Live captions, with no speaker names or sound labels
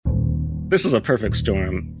This is a perfect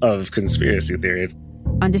storm of conspiracy theories.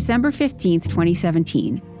 On December 15th,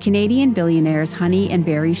 2017, Canadian billionaires Honey and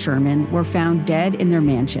Barry Sherman were found dead in their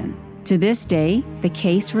mansion. To this day, the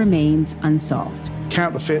case remains unsolved.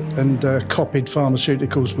 Counterfeit and copied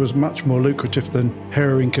pharmaceuticals was much more lucrative than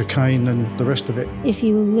heroin, cocaine, and the rest of it. If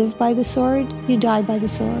you live by the sword, you die by the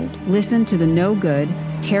sword. Listen to the no good,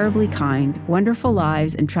 terribly kind, wonderful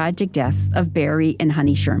lives and tragic deaths of Barry and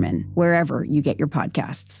Honey Sherman, wherever you get your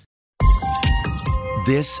podcasts.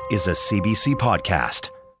 This is a CBC podcast.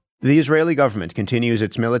 The Israeli government continues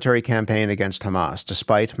its military campaign against Hamas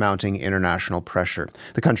despite mounting international pressure.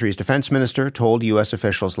 The country's defense minister told U.S.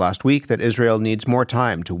 officials last week that Israel needs more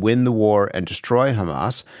time to win the war and destroy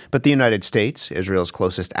Hamas, but the United States, Israel's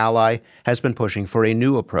closest ally, has been pushing for a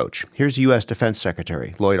new approach. Here's U.S. Defense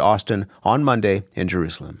Secretary Lloyd Austin on Monday in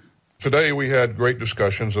Jerusalem. Today we had great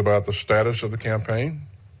discussions about the status of the campaign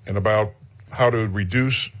and about how to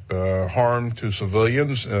reduce harm to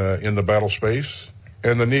civilians in the battle space,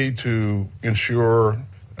 and the need to ensure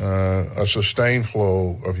a sustained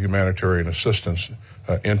flow of humanitarian assistance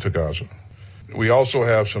into Gaza. We also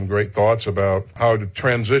have some great thoughts about how to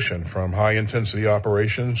transition from high-intensity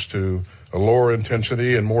operations to lower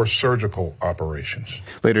intensity and more surgical operations.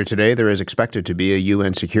 Later today, there is expected to be a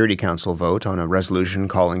UN Security Council vote on a resolution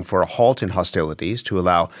calling for a halt in hostilities to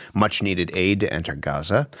allow much-needed aid to enter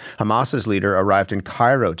Gaza. Hamas's leader arrived in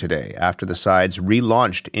Cairo today after the sides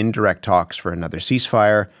relaunched indirect talks for another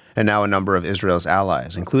ceasefire, and now a number of Israel's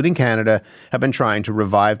allies, including Canada, have been trying to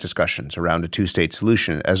revive discussions around a two-state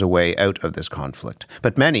solution as a way out of this conflict.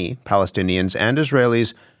 But many, Palestinians and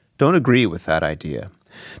Israelis, don't agree with that idea.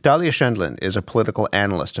 Dahlia Scheindlin is a political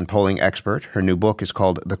analyst and polling expert. Her new book is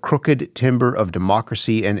called The Crooked Timber of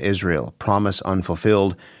Democracy in Israel, Promise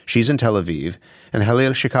Unfulfilled. She's in Tel Aviv. And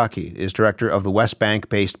Khalil Shikaki is director of the West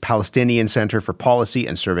Bank-based Palestinian Center for Policy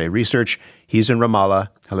and Survey Research. He's in Ramallah.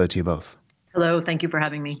 Hello to you both. Hello. Thank you for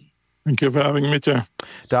having me. Thank you for having me, too.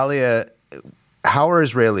 Dahlia, how are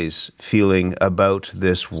Israelis feeling about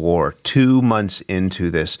this war 2 months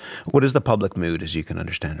into this? What is the public mood, as you can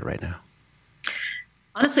understand it right now?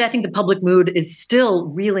 Honestly, I think the public mood is still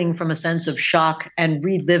reeling from a sense of shock and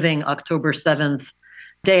reliving October 7th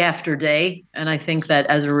day after day. And I think that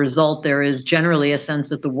as a result, there is generally a sense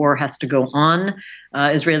that the war has to go on.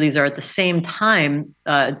 Israelis are at the same time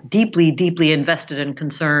deeply, deeply invested and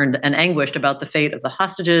concerned and anguished about the fate of the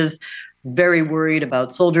hostages, very worried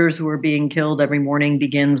about soldiers who are being killed. Every morning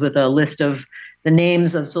begins with a list of the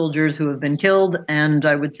names of soldiers who have been killed. And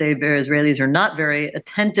I would say Israelis are not very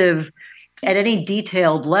attentive at any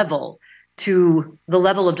detailed level to the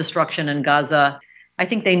level of destruction in Gaza. I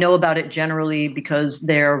think they know about it generally because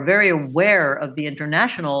they're very aware of the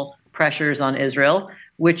international pressures on Israel,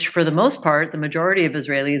 which for the most part, the majority of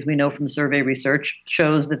Israelis, we know from survey research,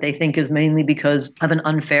 shows that they think is mainly because of an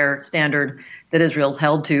unfair standard that Israel's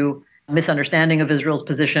held to, misunderstanding of Israel's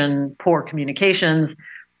position, poor communications.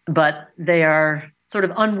 But they are sort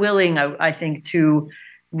of unwilling, I think, to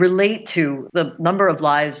relate to the number of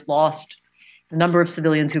lives lost, the number of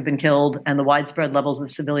civilians who've been killed, and the widespread levels of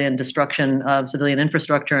civilian destruction of civilian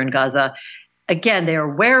infrastructure in Gaza. Again, they are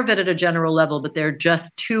aware of it at a general level, but they're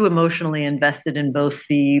just too emotionally invested in both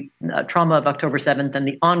the trauma of October 7th and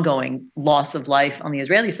the ongoing loss of life on the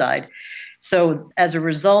Israeli side. So as a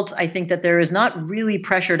result, I think that there is not really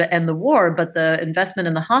pressure to end the war, but the investment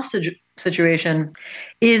in the hostage situation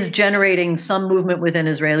is generating some movement within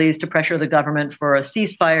Israelis to pressure the government for a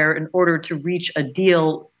ceasefire in order to reach a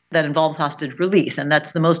deal that involves hostage release. And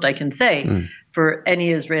that's the most I can say for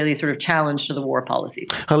any Israeli sort of challenge to the war policies.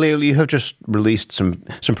 Khalil, you have just released some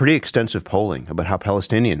pretty extensive polling about how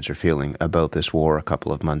Palestinians are feeling about this war a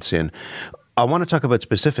couple of months in. I want to talk about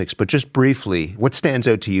specifics, but just briefly, what stands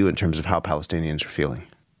out to you in terms of how Palestinians are feeling?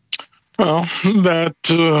 Well, that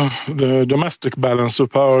the domestic balance of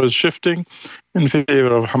power is shifting in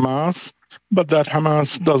favor of Hamas, but that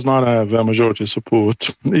Hamas does not have a majority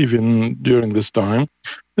support, even during this time.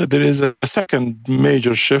 That there is a second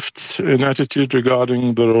major shift in attitude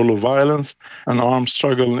regarding the role of violence and armed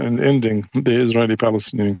struggle in ending the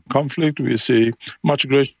Israeli-Palestinian conflict. We see much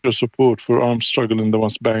greater support for armed struggle in the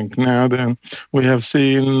West Bank now than we have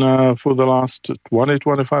seen for the last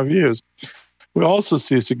 20-25 years. We also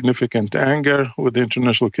see significant anger with the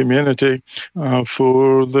international community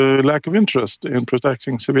for the lack of interest in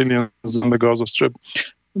protecting civilians on the Gaza Strip.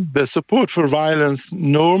 The support for violence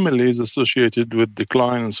normally is associated with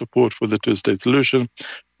decline in support for the two-state solution.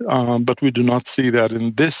 but we do not see that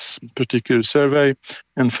in this particular survey.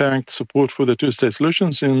 In fact, support for the two-state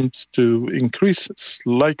solution seems to increase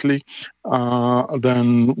slightly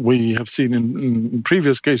than we have seen in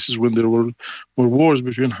previous cases when there were wars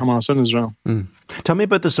between Hamas and Israel. Tell me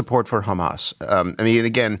about the support for Hamas.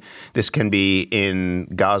 Again, this can be in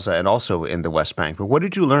Gaza and also in the West Bank, but what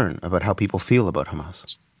did you learn about how people feel about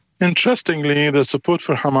Hamas? Interestingly, the support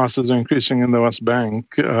for Hamas is increasing in the West Bank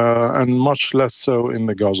and much less so in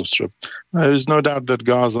the Gaza Strip. There is no doubt that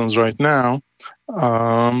Gazans right now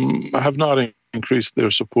have not increased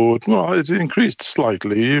their support. Well, it's increased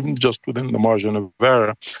slightly, just within the margin of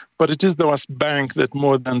error. But it is the West Bank that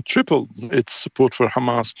more than tripled its support for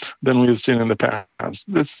Hamas than we've seen in the past.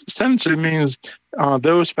 This essentially means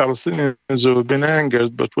those Palestinians who have been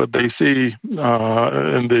angered by what they see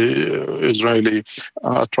in the Israeli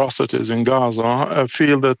atrocities in Gaza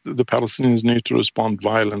feel that the Palestinians need to respond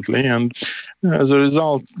violently. And as a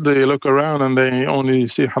result, they look around and they only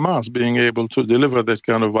see Hamas being able to deliver that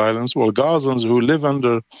kind of violence, while Gazans who live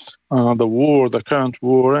under the current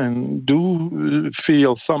war, and do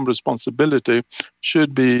feel some responsibility,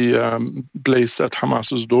 should be placed at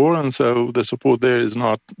Hamas's door. And so the support there is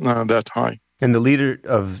not that high. And the leader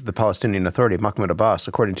of the Palestinian Authority, Mahmoud Abbas,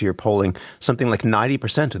 according to your polling, something like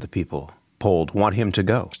 90% of the people polled want him to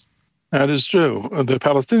go. That is true. The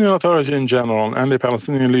Palestinian Authority in general and the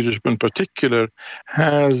Palestinian leadership in particular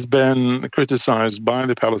has been criticized by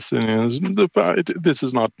the Palestinians. This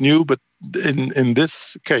is not new, but in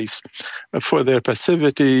this case, for their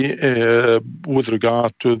passivity with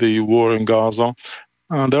regard to the war in Gaza.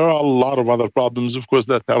 There are a lot of other problems, of course,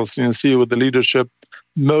 that Palestinians see with the leadership.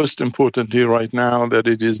 Most importantly right now, that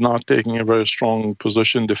it is not taking a very strong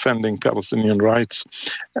position defending Palestinian rights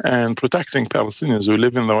and protecting Palestinians who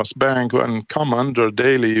live in the West Bank and come under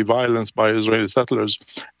daily violence by Israeli settlers.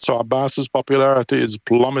 So Abbas's popularity is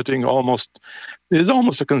plummeting There's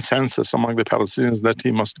almost a consensus among the Palestinians that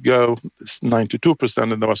he must go.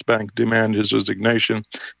 92% in the West Bank demand his resignation.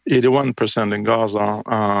 81% in Gaza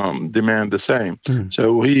demand the same.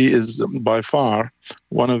 So he is by far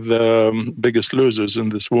one of the biggest losers in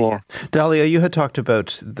this war. Dahlia, you had talked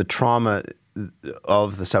about the trauma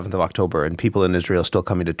of the 7th of October and people in Israel still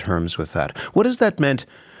coming to terms with that. What has that meant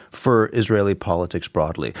for Israeli politics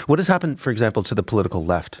broadly? What has happened, for example, to the political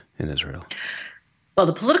left in Israel? Well,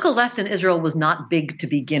 the political left in Israel was not big to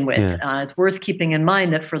begin with. Yeah. It's worth keeping in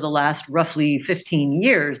mind that for the last roughly 15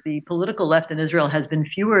 years, the political left in Israel has been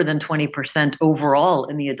fewer than 20% overall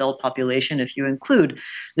in the adult population, if you include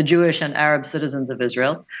the Jewish and Arab citizens of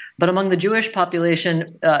Israel. But among the Jewish population,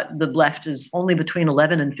 the left is only between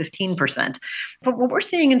 11 and 15%. But what we're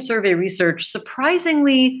seeing in survey research,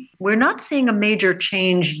 surprisingly, we're not seeing a major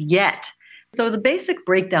change yet. So the basic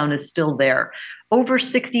breakdown is still there. Over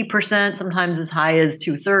 60%, sometimes as high as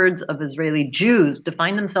 2/3 of Israeli Jews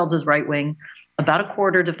define themselves as right-wing. About a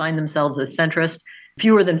quarter define themselves as centrist.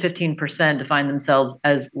 Fewer than 15% define themselves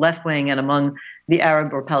as left-wing. And among the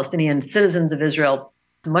Arab or Palestinian citizens of Israel,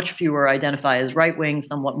 much fewer identify as right-wing,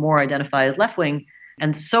 somewhat more identify as left-wing.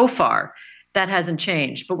 And so far, that hasn't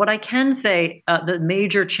changed. But what I can say, the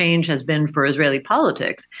major change has been for Israeli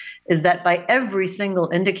politics, is that by every single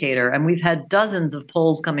indicator, and we've had dozens of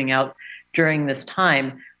polls coming out during this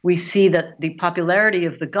time, we see that the popularity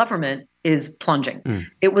of the government is plunging.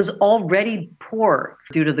 It was already poor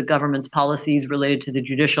due to the government's policies related to the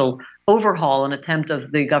judicial overhaul, an attempt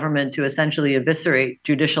of the government to essentially eviscerate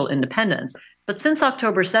judicial independence. But since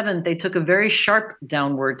October 7th, they took a very sharp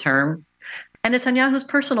downward turn. And Netanyahu's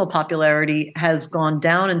personal popularity has gone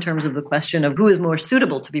down in terms of the question of who is more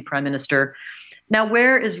suitable to be prime minister. Now,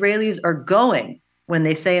 where Israelis are going when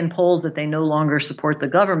they say in polls that they no longer support the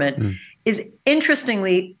government is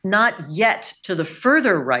interestingly not yet to the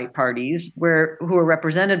further right parties who are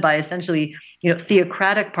represented by essentially,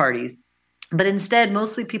 theocratic parties, but instead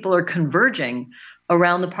mostly people are converging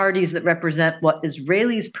around the parties that represent what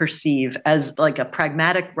Israelis perceive as like a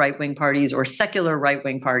pragmatic right-wing parties or secular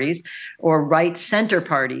right-wing parties or right-center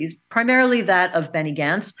parties, primarily that of Benny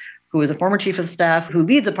Gantz, who is a former chief of staff, who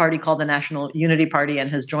leads a party called the National Unity Party and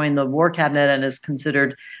has joined the war cabinet and is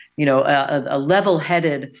considered, a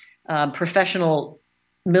level-headed professional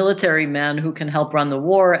military man who can help run the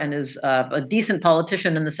war and is a decent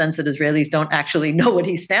politician in the sense that Israelis don't actually know what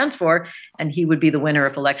he stands for, and he would be the winner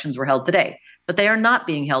if elections were held today. But they are not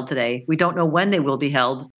being held today. We don't know when they will be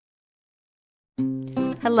held.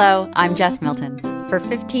 Hello, I'm Jess Milton. For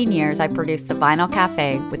 15 years, I produced The Vinyl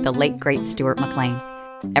Cafe with the late, great Stuart McLean.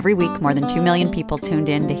 Every week, more than 2 million people tuned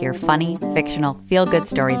in to hear funny, fictional, feel-good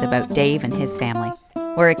stories about Dave and his family.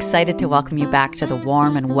 We're excited to welcome you back to the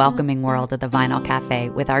warm and welcoming world of the Vinyl Cafe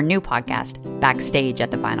with our new podcast, Backstage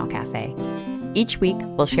at the Vinyl Cafe. Each week,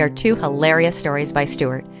 we'll share 2 hilarious stories by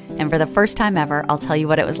Stuart, and for the first time ever, I'll tell you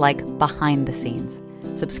what it was like behind the scenes.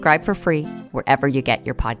 Subscribe for free wherever you get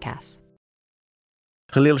your podcasts.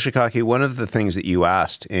 Khalil Shikaki, one of the things that you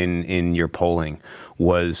asked in your polling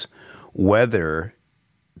was whether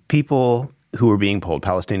people who were being polled,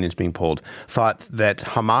 Palestinians being polled, thought that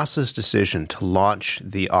Hamas's decision to launch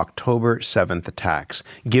the October 7th attacks,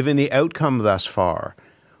 given the outcome thus far,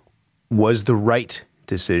 was the right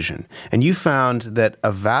decision. And you found that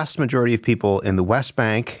a vast majority of people in the West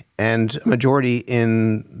Bank and a majority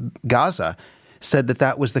in Gaza said that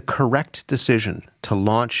that was the correct decision to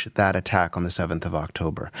launch that attack on the 7th of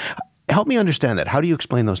October. Help me understand that. How do you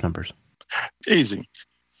explain those numbers? Easy.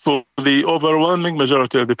 For the overwhelming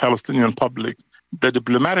majority of the Palestinian public, the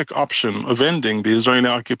diplomatic option of ending the Israeli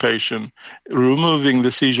occupation, removing the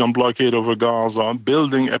siege and blockade over Gaza,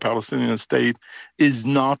 building a Palestinian state is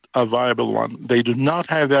not a viable one. They do not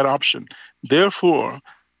have that option. Therefore,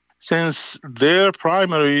 since their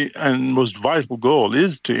primary and most vital goal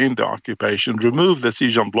is to end the occupation, remove the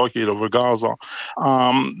siege and blockade over Gaza,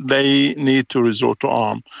 they need to resort to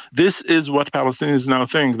arms. This is what Palestinians now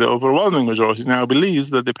think. The overwhelming majority now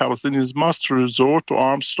believes that the Palestinians must resort to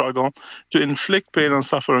armed struggle to inflict pain and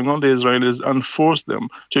suffering on the Israelis and force them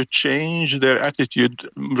to change their attitude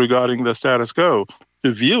regarding the status quo,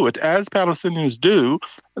 to view it, as Palestinians do,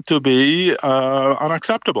 to be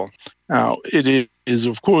unacceptable. Now, it is,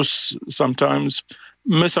 of course, sometimes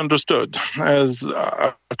misunderstood as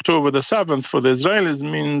October the 7th for the Israelis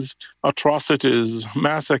means atrocities,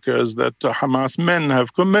 massacres that Hamas men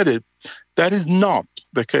have committed. That is not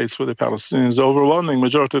the case for the Palestinians. The overwhelming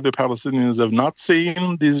majority of the Palestinians have not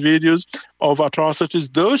seen these videos of atrocities.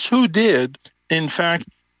 Those who did, in fact,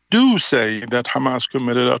 do say that Hamas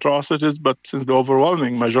committed atrocities, but since the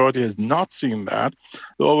overwhelming majority has not seen that,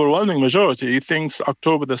 the overwhelming majority thinks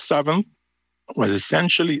October the 7th was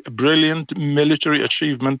essentially a brilliant military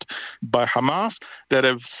achievement by Hamas that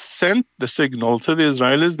have sent the signal to the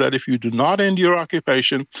Israelis that if you do not end your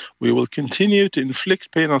occupation, we will continue to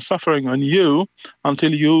inflict pain and suffering on you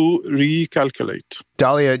until you recalculate.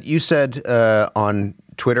 Dahlia, you said on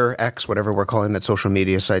Twitter, X, whatever we're calling that social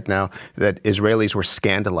media site now, that Israelis were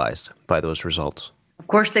scandalized by those results. Of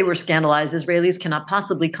course they were scandalized. Israelis cannot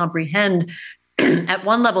possibly comprehend. At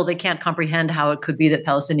one level, they can't comprehend how it could be that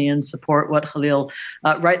Palestinians support what Khalil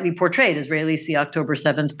rightly portrayed. Israelis see October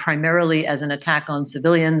 7th primarily as an attack on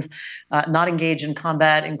civilians, not engaged in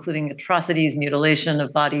combat, including atrocities, mutilation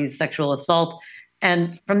of bodies, sexual assault.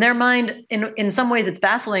 And from their mind, in some ways it's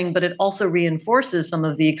baffling, but it also reinforces some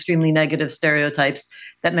of the extremely negative stereotypes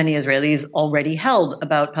that many Israelis already held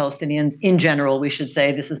about Palestinians in general. We should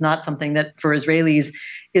say this is not something that for Israelis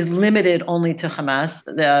is limited only to Hamas.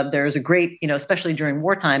 There's a great, especially during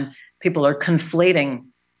wartime, people are conflating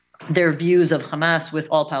their views of Hamas with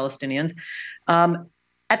all Palestinians.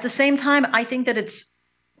 At the same time, I think that it's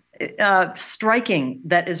striking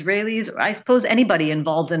that Israelis, I suppose anybody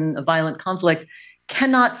involved in a violent conflict,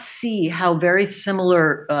 cannot see how very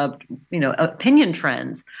similar, opinion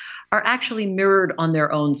trends are actually mirrored on their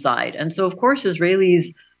own side. And so, of course, Israelis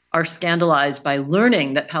are scandalized by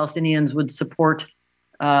learning that Palestinians would support,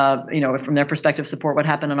 from their perspective, support what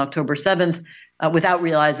happened on October 7th, without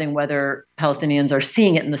realizing whether Palestinians are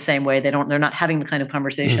seeing it in the same way. They're not having the kind of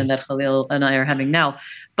conversation that Khalil and I are having now.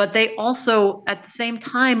 But they also, at the same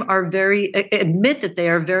time, admit that they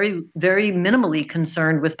are very, very minimally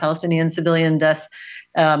concerned with Palestinian civilian deaths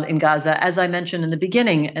in Gaza, as I mentioned in the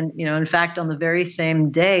beginning. And, in fact, on the very same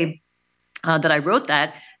day that I wrote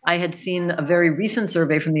that, I had seen a very recent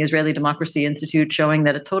survey from the Israeli Democracy Institute showing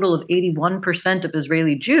that a total of 81% of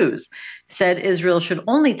Israeli Jews said Israel should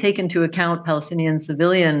only take into account Palestinian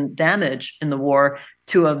civilian damage in the war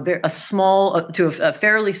to a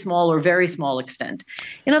fairly small or very small extent.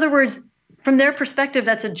 In other words, from their perspective,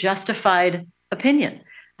 that's a justified opinion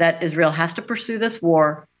that Israel has to pursue this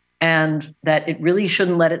war and that it really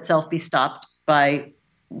shouldn't let itself be stopped by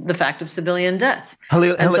the fact of civilian deaths.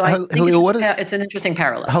 It's an interesting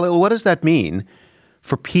parallel. Khalil, what does that mean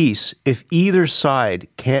for peace if either side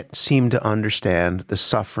can't seem to understand the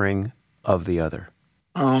suffering of the other?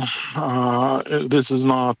 This is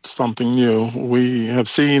not something new. We have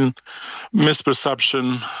seen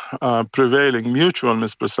misperception prevailing, mutual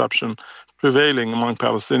misperception prevailing among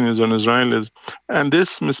Palestinians and Israelis. And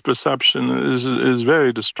this misperception is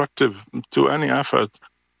very destructive to any effort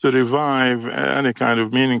to revive any kind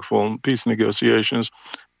of meaningful peace negotiations.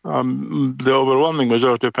 the overwhelming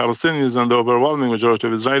majority of Palestinians and the overwhelming majority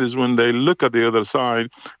of Israelis, when they look at the other side,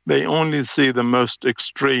 they only see the most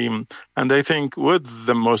extreme, and they think with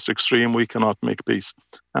the most extreme, we cannot make peace.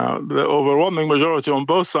 The overwhelming majority on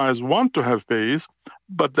both sides want to have peace,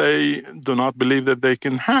 but they do not believe that they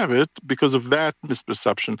can have it because of that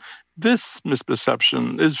misperception. This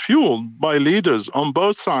misperception is fueled by leaders on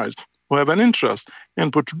both sides who have an interest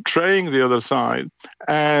in portraying the other side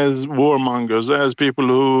as warmongers, as people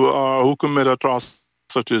who commit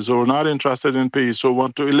atrocities, who are not interested in peace, who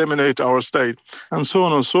want to eliminate our state, and so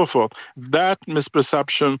on and so forth. That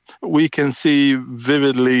misperception we can see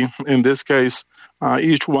vividly in this case.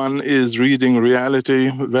 Each one is reading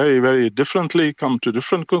reality very, very differently, come to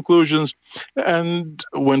different conclusions. And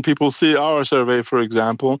when people see our survey, for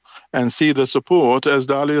example, and see the support, as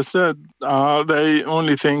Dahlia said, they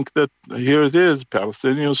only think that here it is,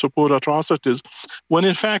 Palestinians support atrocities. When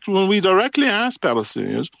in fact, when we directly ask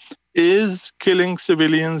Palestinians, is killing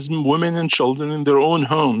civilians, women and children in their own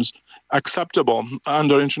homes acceptable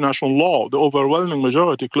under international law? The overwhelming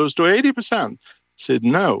majority, close to 80%, said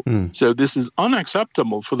no. So this is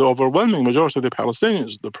unacceptable for the overwhelming majority of the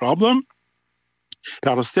Palestinians. The problem,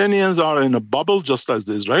 Palestinians are in a bubble just as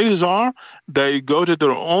the Israelis are. They go to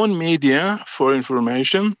their own media for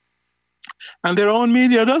information, and their own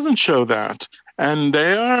media doesn't show that. And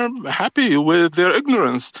they are happy with their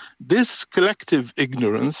ignorance. This collective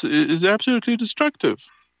ignorance is absolutely destructive.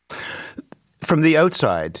 From the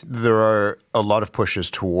outside, there are a lot of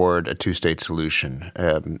pushes toward a two-state solution.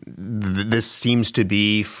 This seems to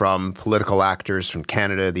be, from political actors from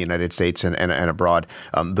Canada, the United States, and abroad,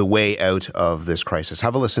 the way out of this crisis.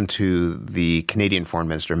 Have a listen to the Canadian Foreign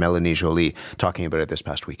Minister, Mélanie Joly, talking about it this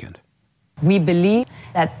past weekend. We believe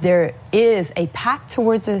that there is a path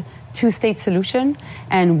towards a two-state solution,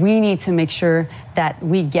 and we need to make sure that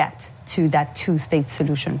we get to that two-state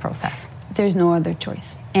solution process. There's no other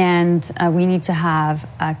choice. And we need to have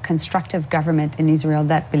a constructive government in Israel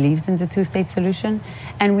that believes in the two-state solution.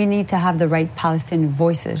 And we need to have the right Palestinian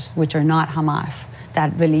voices, which are not Hamas,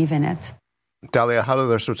 that believe in it. Dahlia, how do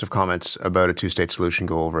those sorts of comments about a two-state solution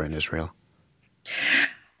go over in Israel?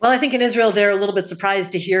 Well, I think in Israel, they're a little bit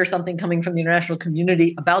surprised to hear something coming from the international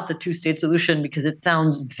community about the two-state solution because it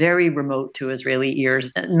sounds very remote to Israeli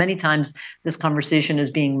ears. And many times this conversation is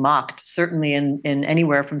being mocked, certainly in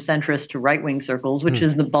anywhere from centrist to right-wing circles, which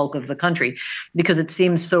is the bulk of the country, because it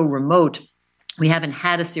seems so remote. We haven't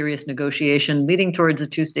had a serious negotiation leading towards a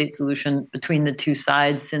two-state solution between the two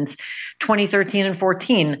sides since 2013 and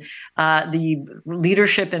 14. The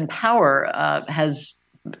leadership in power has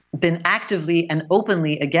been actively and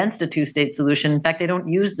openly against a two-state solution. In fact, they don't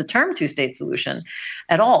use the term two-state solution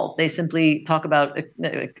at all. They simply talk about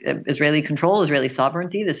Israeli control, Israeli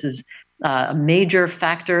sovereignty. This is a major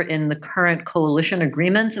factor in the current coalition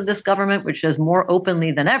agreements of this government, which has more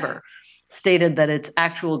openly than ever stated that its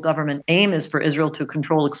actual government aim is for Israel to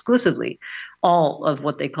control exclusively all of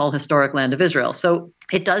what they call historic land of Israel. So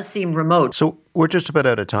it does seem remote. So we're just about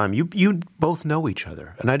out of time. You both know each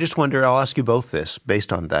other. And I just wonder, I'll ask you both this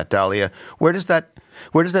based on that. Dahlia, where does that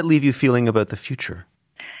leave you feeling about the future?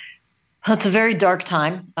 Well, it's a very dark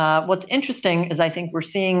time. What's interesting is I think we're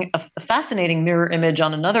seeing a fascinating mirror image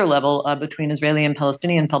on another level between Israeli and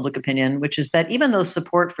Palestinian public opinion, which is that even though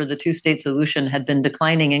support for the two-state solution had been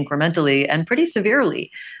declining incrementally and pretty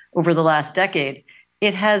severely over the last decade,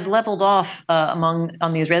 it has leveled off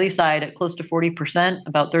on the Israeli side at close to 40%,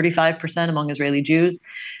 about 35% among Israeli Jews.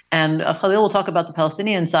 And Khalil will talk about the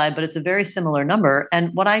Palestinian side, but it's a very similar number.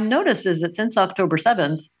 And what I noticed is that since October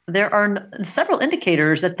 7th, there are several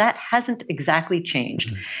indicators that hasn't exactly changed.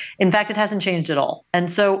 Mm-hmm. In fact, it hasn't changed at all.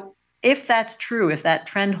 And so if that's true, if that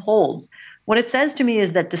trend holds, what it says to me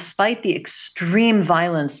is that despite the extreme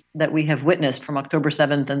violence that we have witnessed from October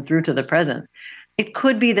 7th and through to the present, it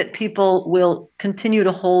could be that people will continue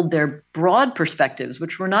to hold their broad perspectives,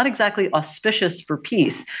 which were not exactly auspicious for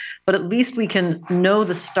peace, but at least we can know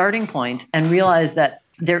the starting point and realize that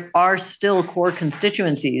there are still core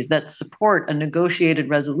constituencies that support a negotiated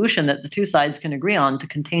resolution that the two sides can agree on to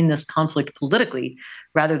contain this conflict politically,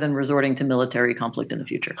 rather than resorting to military conflict in the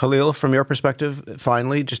future. Khalil, from your perspective,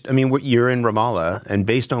 finally, you're in Ramallah, and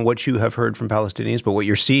based on what you have heard from Palestinians, but what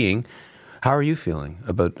you're seeing, how are you feeling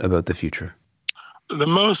about the future? The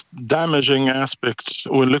most damaging aspect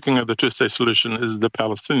when looking at the two-state solution is the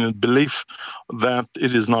Palestinian belief that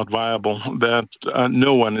it is not viable, that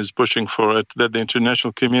no one is pushing for it, that the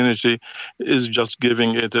international community is just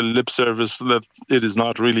giving it a lip service, that it is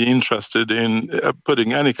not really interested in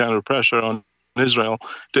putting any kind of pressure on Israel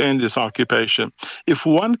to end this occupation. If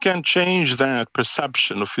one can change that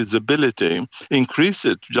perception of feasibility, increase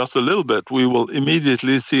it just a little bit, we will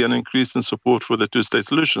immediately see an increase in support for the two-state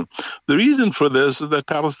solution. The reason for this is that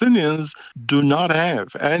Palestinians do not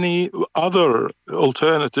have any other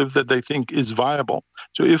alternative that they think is viable.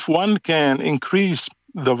 So if one can increase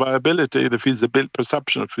the viability, the feasibility,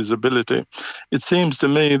 perception of feasibility, it seems to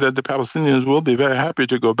me that the Palestinians will be very happy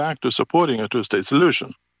to go back to supporting a two-state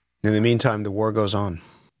solution. In the meantime, the war goes on.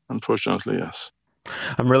 Unfortunately, yes.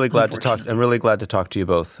 I'm really glad to talk to you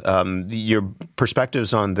both. Your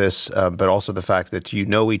perspectives on this, but also the fact that you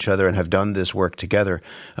know each other and have done this work together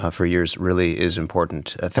for years, really is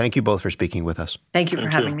important. Thank you both for speaking with us. Thank you for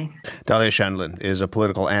having me. Dahlia Scheindlin is a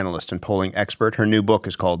political analyst and polling expert. Her new book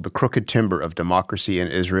is called "The Crooked Timber of Democracy in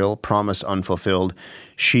Israel: Promise Unfulfilled."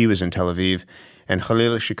 She was in Tel Aviv. And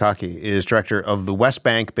Khalil Shikaki is director of the West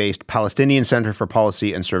Bank-based Palestinian Center for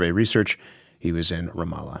Policy and Survey Research. He was in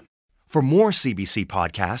Ramallah. For more CBC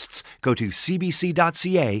podcasts, go to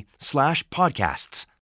cbc.ca/podcasts.